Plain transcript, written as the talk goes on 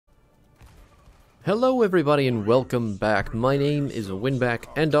Hello everybody and welcome back. My name is Winback,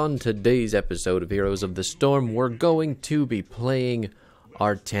 and on today's episode of Heroes of the Storm, we're going to be playing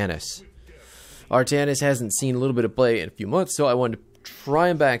Artanis. Artanis hasn't seen a little bit of play in a few months, so I wanted to try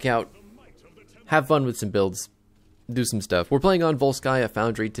him back out, have fun with some builds, do some stuff. We're playing on Volskaya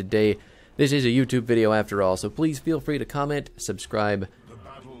Foundry today. This is a YouTube video after all, so please feel free to comment, subscribe,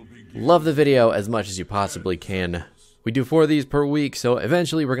 love the video as much as you possibly can. We do 4 of these per week, so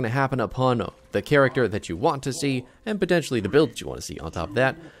eventually we're going to happen upon the character that you want to see, and potentially the build that you want to see on top of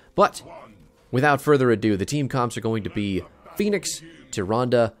that. But, without further ado, the team comps are going to be Phoenix,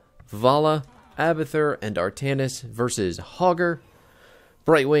 Tyrande, Vala, Abathur, and Artanis versus Hogger,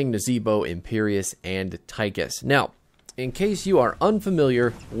 Brightwing, Nazebo, Imperius, and Tychus. Now, in case you are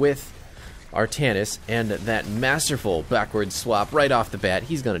unfamiliar with Artanis and that masterful backwards swap right off the bat,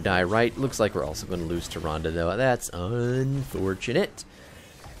 he's gonna die, right? Looks like we're also gonna lose Tyrande, though. That's unfortunate.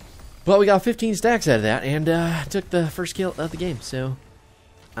 But we got 15 stacks out of that and took the first kill of the game, so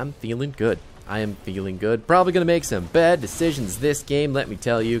I'm feeling good. I am feeling good. Probably gonna make some bad decisions this game, let me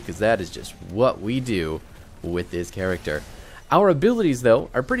tell you, because that is just what we do with this character. Our abilities, though,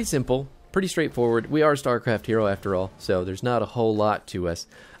 are pretty simple, pretty straightforward. We are a StarCraft hero after all, so there's not a whole lot to us.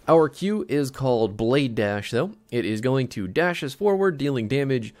 Our Q is called Blade Dash, though. It is going to dash us forward, dealing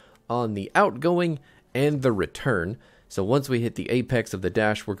damage on the outgoing and the return. So once we hit the apex of the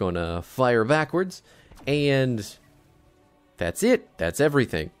dash, we're going to fire backwards, and that's it. That's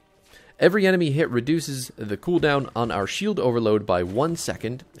everything. Every enemy hit reduces the cooldown on our shield overload by 1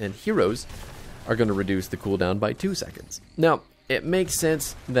 second, and heroes are going to reduce the cooldown by 2 seconds. Now, it makes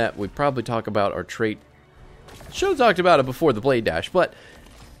sense that we probably talk about our trait. Should have talked about it before the Blade Dash, but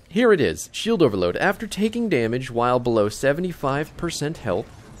here it is. Shield overload. After taking damage while below 75% health,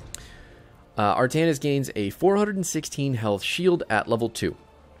 Artanis gains a 416 health shield at level 2.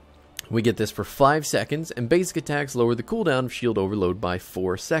 We get this for 5 seconds, and basic attacks lower the cooldown of shield overload by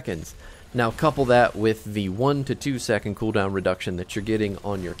 4 seconds. Now couple that with the 1 to 2 second cooldown reduction that you're getting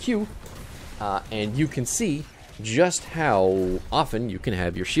on your Q, and you can see just how often you can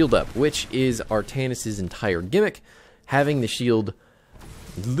have your shield up, which is Artanis' entire gimmick, having the shield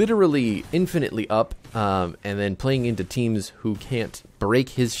literally infinitely up, and then playing into teams who can't break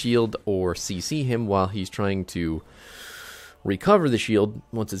his shield or CC him while he's trying to recover the shield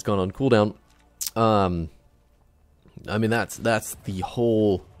once it's gone on cooldown. I mean, that's the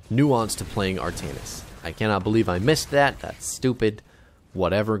whole nuance to playing Artanis. I cannot believe I missed that. That's stupid.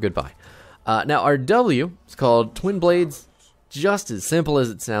 Whatever, goodbye. Now our W is called Twin Blades. Just as simple as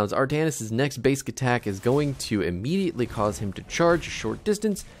it sounds, Artanis' next basic attack is going to immediately cause him to charge a short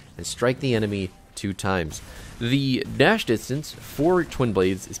distance and strike the enemy 2 times. The dash distance for Twin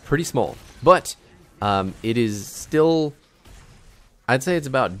Blades is pretty small, but it is still, I'd say it's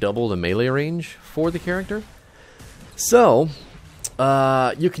about double the melee range for the character. So,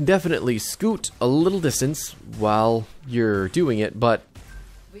 you can definitely scoot a little distance while you're doing it, but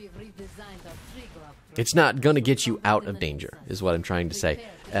it's not going to get you out of danger, is what I'm trying to say.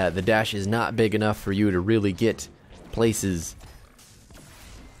 The dash is not big enough for you to really get places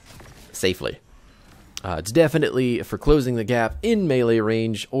safely. It's definitely for closing the gap in melee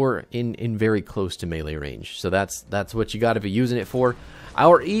range or in very close to melee range. So that's what you got to be using it for.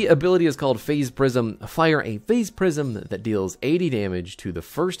 Our E ability is called Phase Prism. Fire a Phase Prism that deals 80 damage to the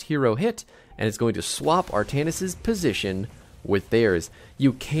first hero hit, and it's going to swap Artanis' position with theirs.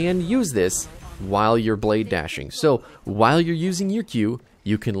 You can use this while you're blade dashing. So while you're using your Q,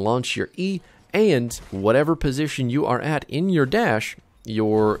 you can launch your E, and whatever position you are at in your dash,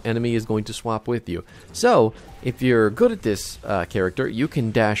 your enemy is going to swap with you. So if you're good at this character, you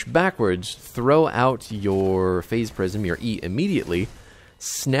can dash backwards, throw out your Phase Prism, your E, immediately,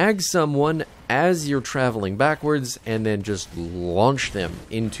 snag someone as you're traveling backwards, and then just launch them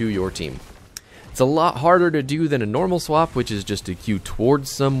into your team. It's a lot harder to do than a normal swap, which is just to Q towards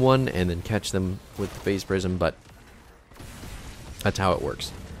someone and then catch them with the Phase Prism, but that's how it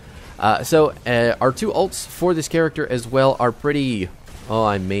works. So our 2 ults for this character as well are pretty... Oh,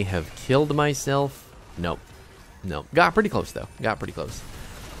 I may have killed myself. Nope. No. Got pretty close, though. Got pretty close.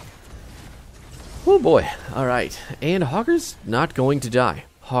 Oh boy. Alright. And Hogger's not going to die.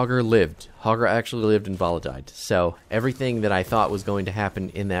 Hogger lived. Hogger actually lived and Vala died. So everything that I thought was going to happen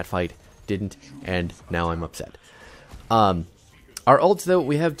in that fight didn't, and now I'm upset. Our ults, though,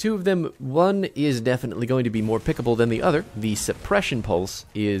 we have 2 of them. One is definitely going to be more pickable than the other. The Suppression Pulse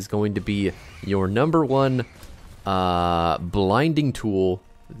is going to be your #1 blinding tool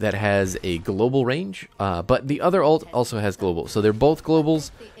that has a global range, but the other ult also has global. So they're both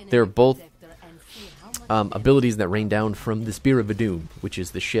globals. They're both abilities that rain down from the Spear of Doom, which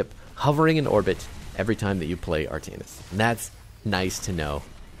is the ship hovering in orbit every time that you play Artanis. And that's nice to know.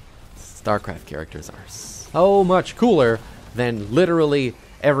 StarCraft characters are so much cooler than literally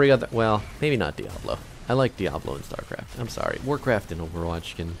every other... Well, maybe not Diablo. I like Diablo and StarCraft. I'm sorry. Warcraft and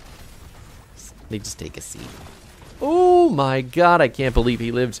Overwatch can... They just take a seat. Oh my god, I can't believe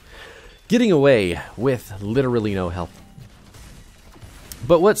he lived getting away with literally no health.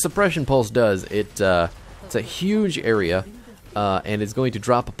 But what Suppression Pulse does, it's a huge area, and it's going to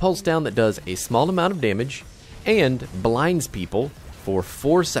drop a pulse down that does a small amount of damage and blinds people for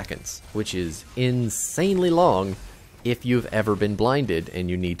 4 seconds, which is insanely long if you've ever been blinded and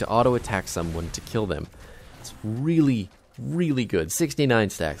you need to auto-attack someone to kill them. It's really, really good. 69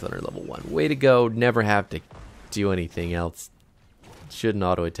 stacks under level 1. Way to go. Never have to do anything else. Shouldn't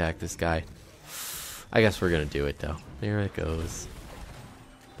auto-attack this guy. I guess we're going to do it, though. There it goes.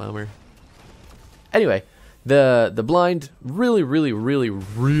 Bummer. Anyway, the blind, really, really, really,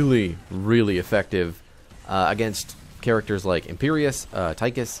 really, really effective against characters like Imperius,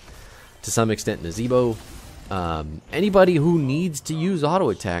 Tychus, to some extent Nazebo. Anybody who needs to use auto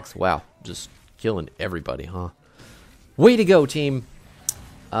attacks. Wow, just killing everybody, huh? Way to go, team.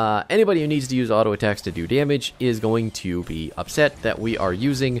 Anybody who needs to use auto attacks to do damage is going to be upset that we are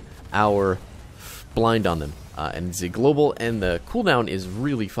using our blind on them. And it's a global, and the cooldown is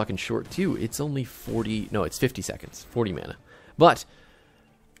really fucking short too. It's only 50 seconds, 40 mana. But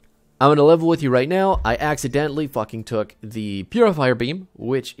I'm going to level with you right now. I accidentally fucking took the Purifier Beam,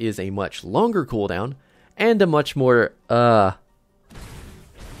 which is a much longer cooldown, and a much more, I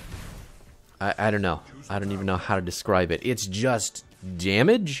don't know. I don't even know how to describe it. It's just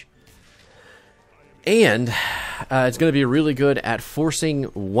damage. And it's going to be really good at forcing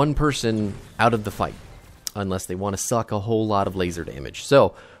one person out of the fight, unless they want to suck a whole lot of laser damage.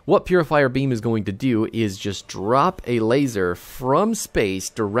 So what Purifier Beam is going to do is just drop a laser from space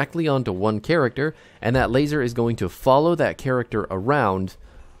directly onto one character, and that laser is going to follow that character around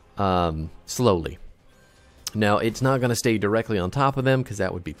slowly. Now, it's not going to stay directly on top of them, because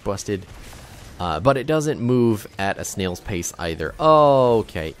that would be busted. But it doesn't move at a snail's pace either.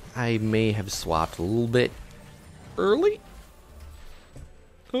 Okay, I may have swapped a little bit early.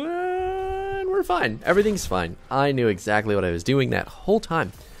 And we're fine. Everything's fine. I knew exactly what I was doing that whole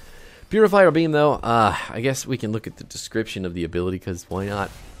time. Purifier Beam, though, I guess we can look at the description of the ability, because why not?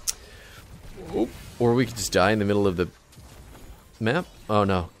 Oh, or we could just die in the middle of the map. Oh,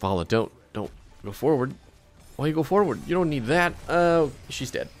 no. Follow. Don't go forward. Why you go forward? You don't need that. Oh,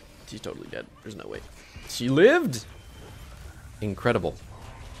 she's dead. She's totally dead. There's no way. She lived? Incredible.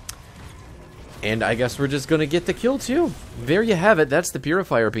 And I guess we're just going to get the kill, too. There you have it. That's the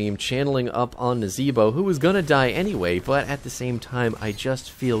Purifier Beam channeling up on Nazebo, who was going to die anyway, but at the same time, I just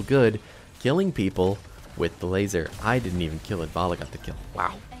feel good killing people with the laser. I didn't even kill it. Vala got the kill.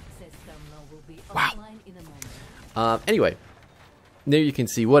 Wow. Wow. Anyway, there you can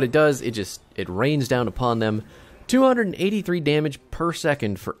see what it does. It rains down upon them. 283 damage per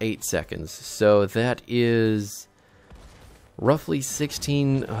second for 8 seconds. So that is roughly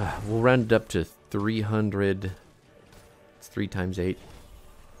 16, we'll round it up to 300, it's 3 times 8,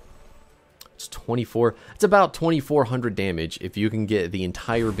 it's 24, it's about 2,400 damage if you can get the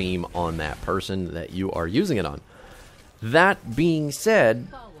entire beam on that person that you are using it on. That being said,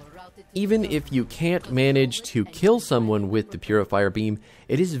 even if you can't manage to kill someone with the Purifier Beam,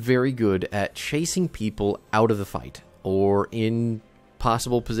 it is very good at chasing people out of the fight, or in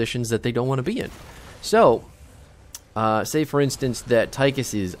possible positions that they don't want to be in. So, say for instance that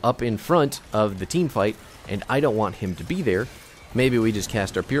Tychus is up in front of the team fight, and I don't want him to be there. Maybe we just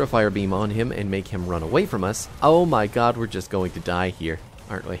cast our Purifier Beam on him and make him run away from us. Oh my god, we're just going to die here,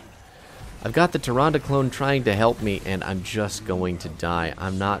 aren't we? I've got the Tyrande clone trying to help me, and I'm just going to die.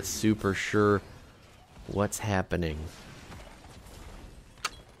 I'm not super sure what's happening.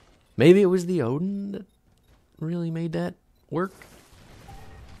 Maybe it was the Odin that really made that work?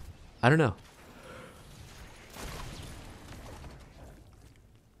 I don't know.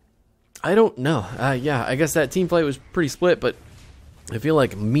 I don't know. Yeah, I guess that team fight was pretty split, but I feel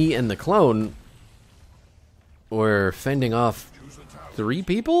like me and the clone were fending off 3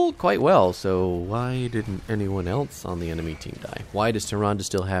 people quite well. So why didn't anyone else on the enemy team die? Why does Tyrande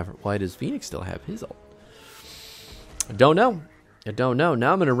still have? Why does Phoenix still have his ult? I don't know. I don't know.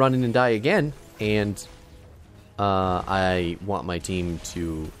 Now I'm gonna run in and die again, and I want my team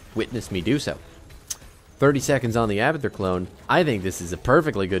to witness me do so. 30 seconds on the Abathur clone. I think this is a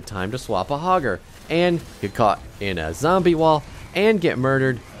perfectly good time to swap a Hogger and get caught in a zombie wall and get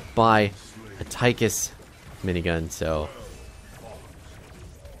murdered by a Tychus minigun. So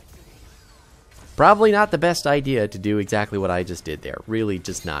Probably not the best idea to do exactly what I just did there. Really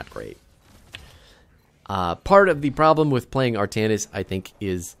just not great. Part of the problem with playing Artanis, I think,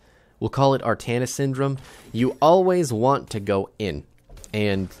 is, we'll call it Artanis syndrome. You always want to go in.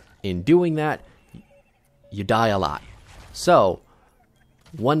 And in doing that, you die a lot. So,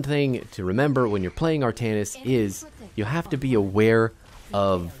 one thing to remember when you're playing Artanis is you have to be aware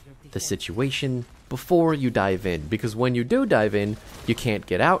of the situation before you dive in. Because when you do dive in, you can't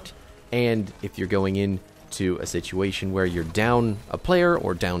get out. And if you're going into a situation where you're down a player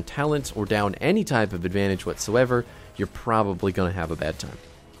or down talent or down any type of advantage whatsoever, you're probably going to have a bad time.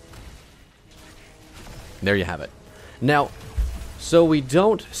 There you have it. Now, so we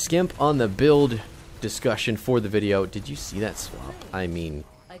don't skimp on the build discussion for the video. Did you see that swap? I mean,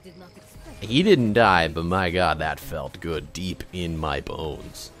 he didn't die, but my god, that felt good deep in my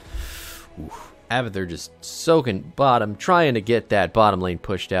bones. Oof. Abathur just soaking bottom, trying to get that bottom lane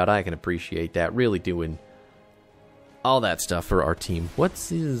pushed out. I can appreciate that. Really doing all that stuff for our team. What's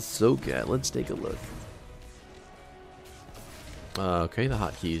his soak at? Let's take a look. Okay, the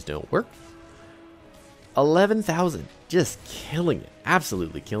hotkeys don't work. 11,000. Just killing it.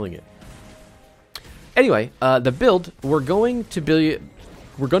 Absolutely killing it. Anyway, the build, we're going to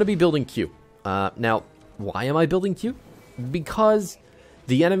be building Q. Now, why am I building Q? Because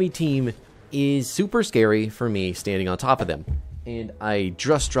the enemy team is super scary for me standing on top of them. And I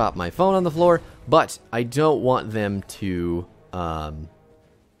just dropped my phone on the floor, but I don't want them to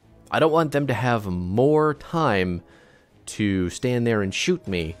have more time to stand there and shoot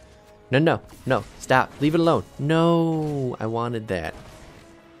me. No, stop, leave it alone. No, I wanted that.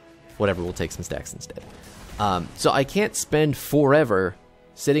 Whatever, we'll take some stacks instead. So I can't spend forever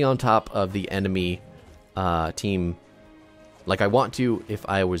sitting on top of the enemy team like I want to if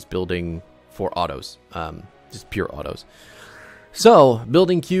I was building for autos, just pure autos. So,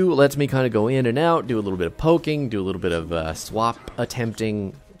 building Q lets me kind of go in and out, do a little bit of poking, do a little bit of swap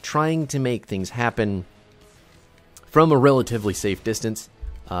attempting, trying to make things happen from a relatively safe distance,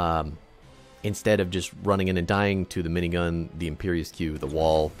 instead of just running in and dying to the minigun, the Imperious Q, the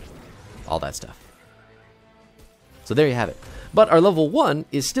wall, all that stuff. So there you have it. But our level 1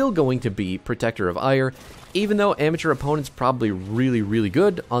 is still going to be Protector of Ire, even though amateur opponents probably really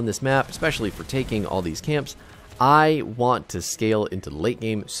good on this map, especially for taking all these camps. I want to scale into the late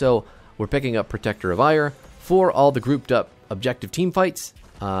game, so we're picking up Protector of Ire for all the grouped up objective team fights,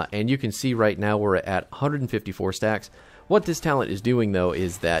 and you can see right now we're at 154 stacks. What this talent is doing, though,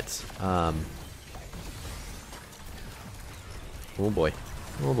 is that, oh boy,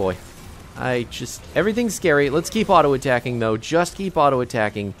 everything's scary. Let's keep auto-attacking, though. Just keep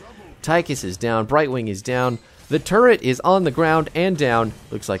auto-attacking. Tychus is down. Brightwing is down. The turret is on the ground and down.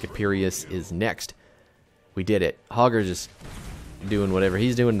 Looks like Imperious is next. We did it. Hogger's just doing whatever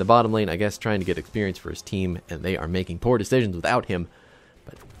he's doing in the bottom lane, I guess, trying to get experience for his team, and they are making poor decisions without him.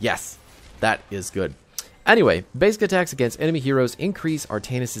 But yes, that is good. Anyway, basic attacks against enemy heroes increase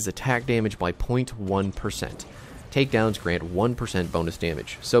Artanis' attack damage by 0.1%. Takedowns grant 1% bonus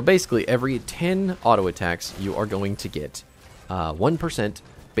damage. So basically, every 10 auto attacks, you are going to get 1%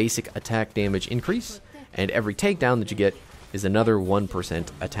 basic attack damage increase, and every takedown that you get is another 1%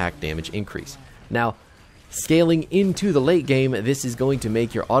 attack damage increase. Now, scaling into the late game, this is going to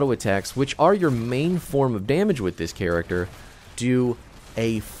make your auto attacks, which are your main form of damage with this character, do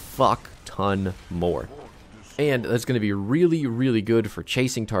a fuck ton more. And that's going to be really good for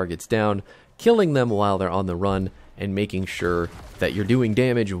chasing targets down, killing them while they're on the run, and making sure that you're doing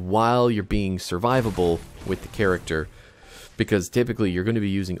damage while you're being survivable with the character, because typically you're going to be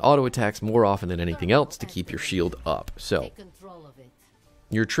using auto attacks more often than anything else to keep your shield up. So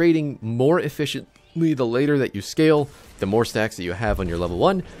you're trading more efficiently the later that you scale, the more stacks that you have on your level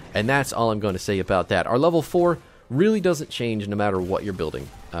 1, and that's all I'm going to say about that. Our level 4 really doesn't change no matter what you're building.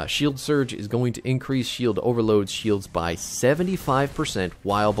 Shield Surge is going to increase Shield Overload's shields by 75%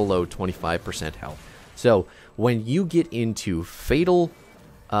 while below 25% health. So when you get into fatal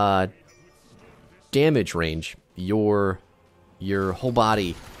damage range, your whole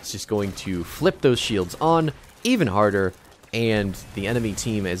body is just going to flip those shields on even harder, and the enemy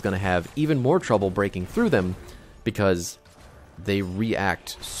team is going to have even more trouble breaking through them because they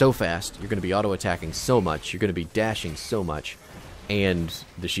react so fast. You're going to be auto-attacking so much, you're going to be dashing so much, and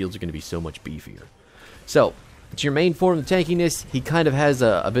the shields are going to be so much beefier. So, it's your main form of tankiness. He kind of has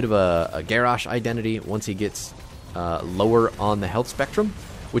a bit of a Garrosh identity once he gets lower on the health spectrum,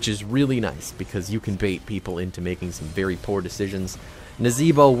 which is really nice because you can bait people into making some very poor decisions.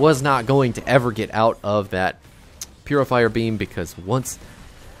 Nazeebo was not going to ever get out of that Purifier Beam because once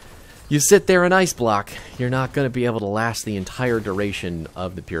you sit there and ice block, you're not going to be able to last the entire duration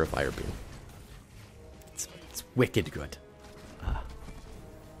of the Purifier Beam. Wicked good.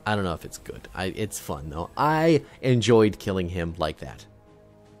 I don't know if it's good. It's fun, though. I enjoyed killing him like that.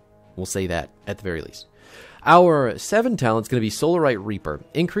 We'll say that at the very least. Our 7 talent's going to be Solarite Reaper.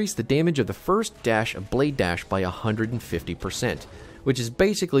 Increase the damage of the first dash of Blade Dash by 150%, which is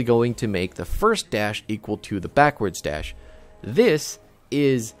basically going to make the first dash equal to the backwards dash. This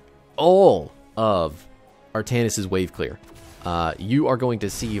is all of Artanis' Wave Clear. You are going to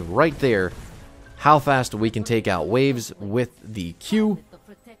see right there how fast we can take out waves with the Q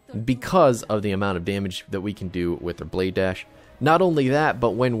because of the amount of damage that we can do with our Blade Dash. Not only that,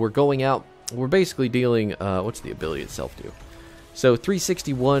 but when we're going out, we're basically dealing, what's the ability itself do? So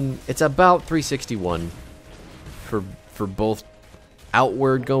 361, it's about 361 for both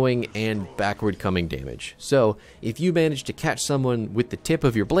outward going and backward coming damage. So if you manage to catch someone with the tip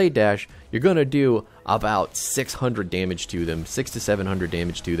of your Blade Dash, you're going to do about 600 damage to them, 600 to 700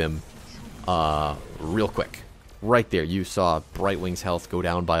 damage to them real quick. Right there, you saw Brightwing's health go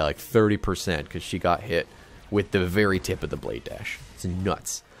down by like 30% because she got hit with the very tip of the Blade Dash. It's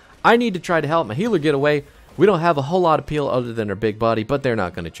nuts. I need to try to help my healer get away. We don't have a whole lot of peel other than our big body, but they're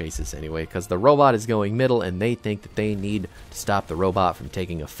not going to chase us anyway because the robot is going middle and they think that they need to stop the robot from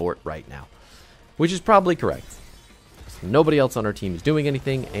taking a fort right now. Which is probably correct. Nobody else on our team is doing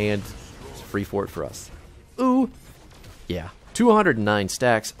anything and it's a free fort for us. Ooh. Yeah. 209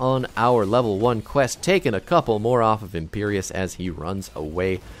 stacks on our level 1 quest, taking a couple more off of Imperius as he runs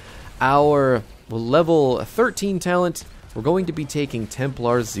away. Our level 13 talent, we're going to be taking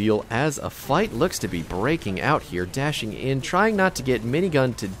Templar Zeal as a fight looks to be breaking out here, dashing in, trying not to get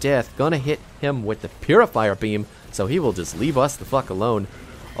minigun to death, gonna hit him with the Purifier Beam, so he will just leave us the fuck alone.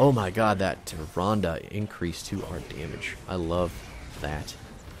 Oh my god, that Tyrande increase to our damage. I love that.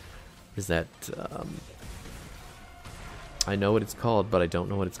 Is that, I know what it's called, but I don't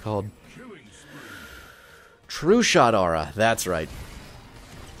know what it's called. True Shot Aura, that's right.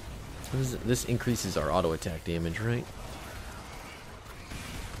 This increases our auto attack damage, right?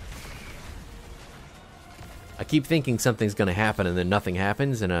 I keep thinking something's gonna happen and then nothing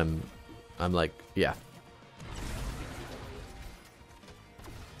happens, and I'm like, yeah.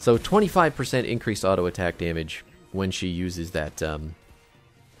 So 25% increased auto attack damage when she uses that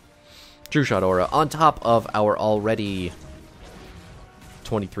True Shot Aura on top of our already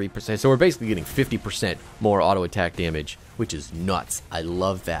 23%. So we're basically getting 50% more auto attack damage, which is nuts. I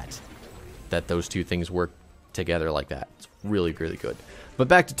love that those two things work together like that. It's really, really good. But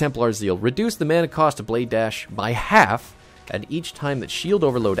back to Templar Zeal. Reduce the mana cost of Blade Dash by half, and each time that Shield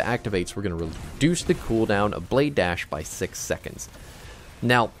Overload activates, we're going to reduce the cooldown of Blade Dash by 6 seconds.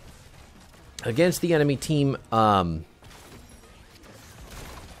 Now, against the enemy team,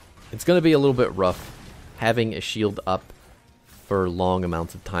 it's going to be a little bit rough having a shield up for long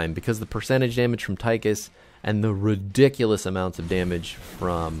amounts of time because the percentage damage from Tychus and the ridiculous amounts of damage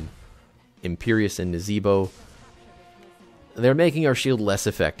from Imperius and Nazebo, they're making our shield less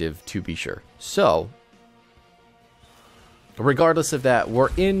effective, to be sure. So, regardless of that,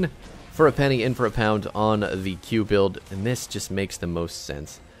 we're in for a penny, in for a pound on the Q build, and this just makes the most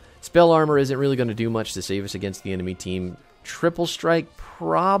sense. Spell Armor isn't really going to do much to save us against the enemy team. Triple Strike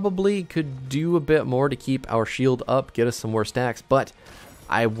probably could do a bit more to keep our shield up, get us some more stacks, but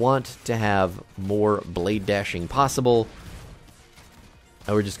I want to have more blade dashing possible,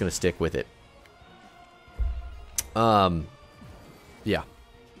 and we're just going to stick with it.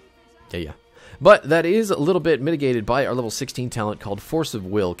 Yeah. But that is a little bit mitigated by our level 16 talent called Force of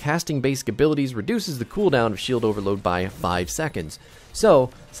Will. Casting basic abilities reduces the cooldown of Shield Overload by 5 seconds. So,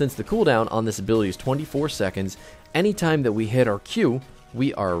 since the cooldown on this ability is 24 seconds, anytime that we hit our Q,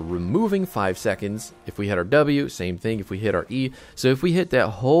 we are removing 5 seconds. If we hit our W, same thing. If we hit our E. So if we hit that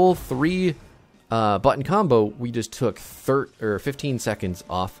whole 3 button combo, we just took 15 seconds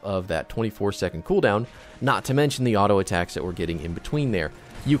off of that 24-second cooldown, not to mention the auto attacks that we're getting in between there.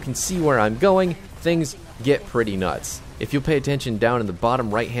 You can see where I'm going. Things get pretty nuts. If you pay attention down in the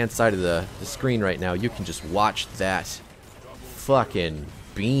bottom right-hand side of the screen right now, you can just watch that fucking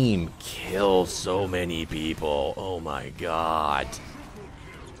beam kill so many people. Oh my god.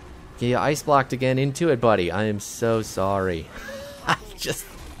 Yeah, ice blocked again. Into it, buddy. I am so sorry. I just...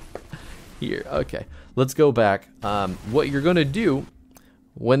 Here, okay. Let's go back. What you're going to do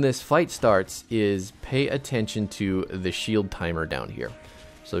when this fight starts is pay attention to the shield timer down here.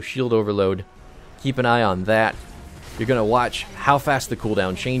 So shield overload, keep an eye on that. You're going to watch how fast the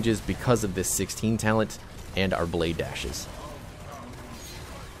cooldown changes because of this 16 talent and our blade dashes.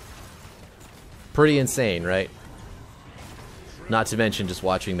 Pretty insane, right? Not to mention just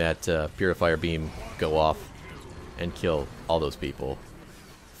watching that Purifier Beam go off and kill all those people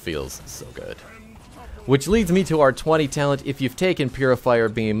feels so good. Which leads me to our 20 talent. If you've taken Purifier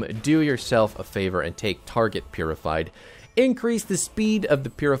Beam, do yourself a favor and take Target Purified. Increase the speed of the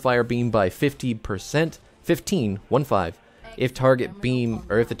Purifier Beam by 50%. 15. If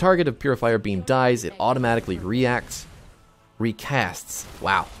the target of Purifier Beam dies, it automatically recasts.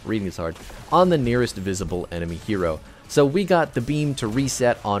 Wow, reading is hard. On the nearest visible enemy hero. So we got the beam to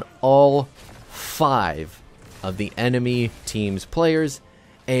reset on all 5 of the enemy team's players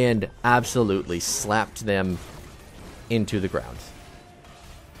and absolutely slapped them into the ground.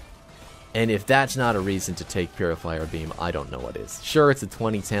 And if that's not a reason to take Purifier Beam, I don't know what is. Sure, it's a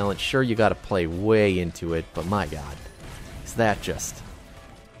 20 talent. Sure, you got to play way into it, but my god. Is that just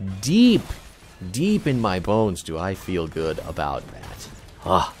deep in my bones do I feel good about that.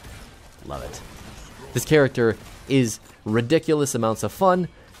 Ah, love it. This character is ridiculous amounts of fun.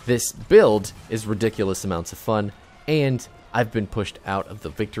 This build is ridiculous amounts of fun. And I've been pushed out of the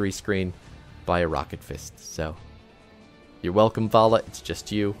victory screen by a rocket fist. So, you're welcome, Vala. It's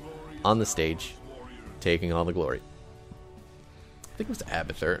just you on the stage taking all the glory. I think it was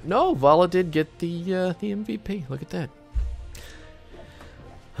Abathur. No, Vala did get the MVP. Look at that.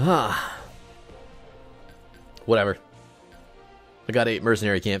 Ah. Whatever. I got 8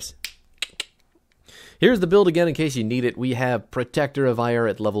 mercenary camps. Here's the build again in case you need it. We have Protector of Ire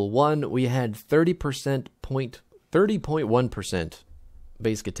at level 1. We had 30.1%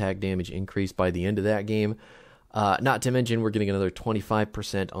 basic attack damage increase by the end of that game. Not to mention we're getting another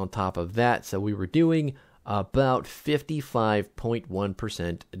 25% on top of that. So we were doing about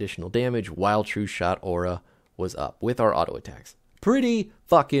 55.1% additional damage while True Shot Aura was up with our auto attacks. Pretty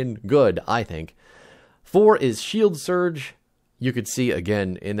fucking good, I think. 4 is Shield Surge. You could see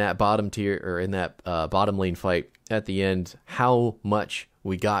again in that bottom tier or in that bottom lane fight at the end how much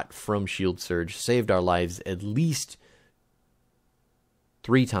we got from Shield Surge. Saved our lives at least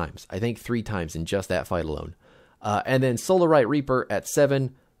 3 times. I think 3 times in just that fight alone. And then Solarite Reaper at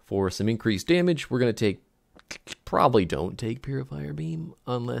 7 for some increased damage. We're going to take, probably don't take Purifier Beam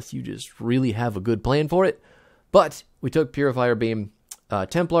unless you just really have a good plan for it. But we took Purifier Beam.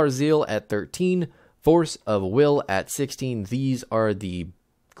 Templar Zeal at 13. Force of Will at 16. These are the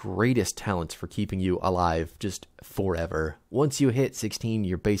greatest talents for keeping you alive just forever. Once you hit 16,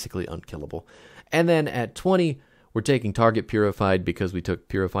 you're basically unkillable. And then at 20, we're taking Target Purified because we took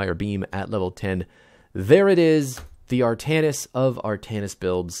Purifier Beam at level 10. There it is, the Artanis of Artanis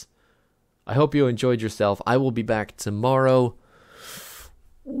builds. I hope you enjoyed yourself. I will be back tomorrow.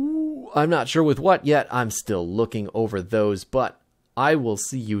 Ooh, I'm not sure with what yet. I'm still looking over those, but I will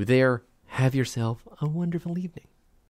see you there. Have yourself a wonderful evening.